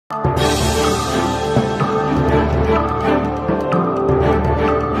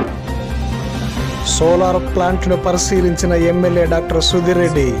Solar ప్లాంట్ను పరిశీలించిన MLA doctor Sudheer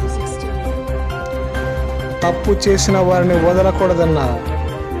Reddy తప్పు చేసిన వారిని వదలకూడదన్న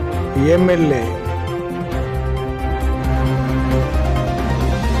ఎమ్మెల్యే.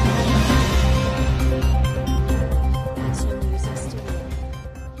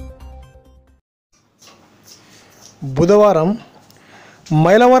 బుధవారం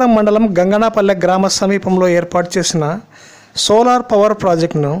మైలవరం మండలం గంగనాపల్లె గ్రామ సమీపంలో ఏర్పాటు చేసిన సోలార్ పవర్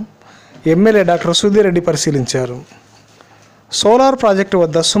ప్రాజెక్టును ఎమ్మెల్యే డాక్టర్ సుధీర్ రెడ్డి పరిశీలించారు. సోలార్ ప్రాజెక్టు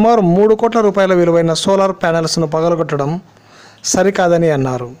వద్ద సుమారు 3 కోట్ల రూపాయల విలువైన సోలార్ ప్యానెల్స్ను పగలగొట్టడం సరికాదని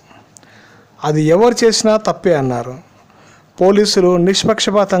అన్నారు. అది ఎవరు చేసినా తప్పే అన్నారు. పోలీసులు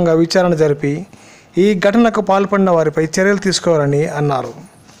నిష్పక్షపాతంగా విచారణ జరిపి ఈ ఘటనకు పాల్పడిన వారిపై చర్యలు తీసుకోవాలని అన్నారు.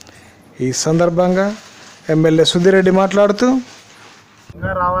 ఈ సందర్భంగా ఎమ్మెల్యే సుధీర్ రెడ్డి మాట్లాడుతూ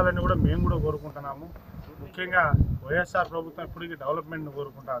రావాలని కూడా మేము కూడా కోరుకుంటున్నాము. ముఖ్యంగా వైఎస్ఆర్ ప్రభుత్వం ఇప్పటికీ డెవలప్మెంట్ను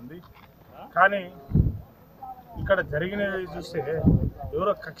కోరుకుంటుంది. కానీ ఇక్కడ జరిగినవి చూస్తే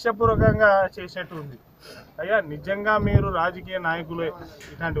ఎవరో కక్షపూర్వకంగా చేసేట్టు ఉంది. అయ్యా, నిజంగా మీరు రాజకీయ నాయకులే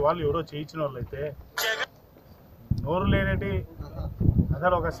ఇట్లాంటి వాళ్ళు ఎవరో చేయించిన వాళ్ళు అయితే నోరు లేనేటి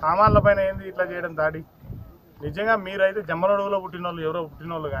అసలు ఒక సామాన్ల పైన ఏంది ఇట్లా చేయడం దాడి? నిజంగా మీరైతే జమ్మలడుగులో పుట్టిన వాళ్ళు ఎవరో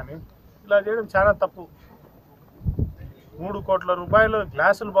పుట్టిన వాళ్ళు కానీ ఇలా చేయడం చాలా తప్పు. 3 కోట్ల రూపాయలు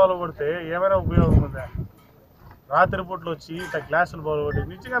గ్లాసులు బాగుపడితే ఏమైనా ఉపయోగం ఉందా? రాత్రిపూట్లు వచ్చి ఇట్లా గ్లాసులు బాగుపడి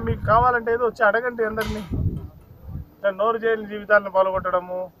నిజంగా మీకు కావాలంటే ఏదో వచ్చి అడగండి అందరినీ. నోరు చేయని జీవితాలను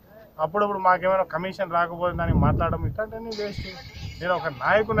పాల్గొట్టడము, అప్పుడప్పుడు మాకేమైనా కమిషన్ రాకపోయిందని మాట్లాడడం ఇట్లాంటివన్నీ వేస్ట్. నేను ఒక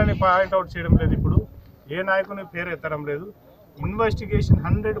నాయకుడిని పాయింట్అవుట్ చేయడం లేదు, ఇప్పుడు ఏ నాయకుని పేరు ఎత్తడం లేదు. ఇన్వెస్టిగేషన్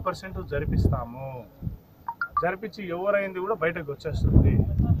 100% జరిపిస్తాము. జరిపించి ఎవరైంది కూడా బయటకు వచ్చేస్తుంది.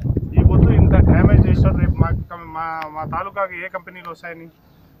 ఈ పొద్దు ఇంత డ్యామేజ్ చేసినారు, రేపు మా తాలూకాకి ఏ కంపెనీలు వస్తాయని.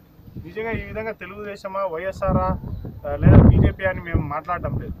 నిజంగా ఈ విధంగా తెలుగుదేశమా వైఎస్ఆరా లేదా బీజేపీ అని మేము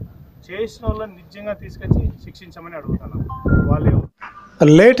మాట్లాడటం లేదు. చేసిన వాళ్ళని నిజంగా తీసుకొచ్చి శిక్షించమని అడుగుతున్నాం. వాళ్ళు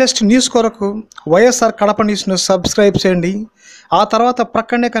లేటెస్ట్ న్యూస్ కొరకు వైఎస్ఆర్ కడప న్యూస్ను సబ్స్క్రైబ్ చేయండి. ఆ తర్వాత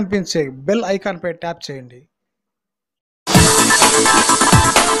ప్రక్కనే కనిపించే బెల్ ఐకాన్పై ట్యాప్ చేయండి.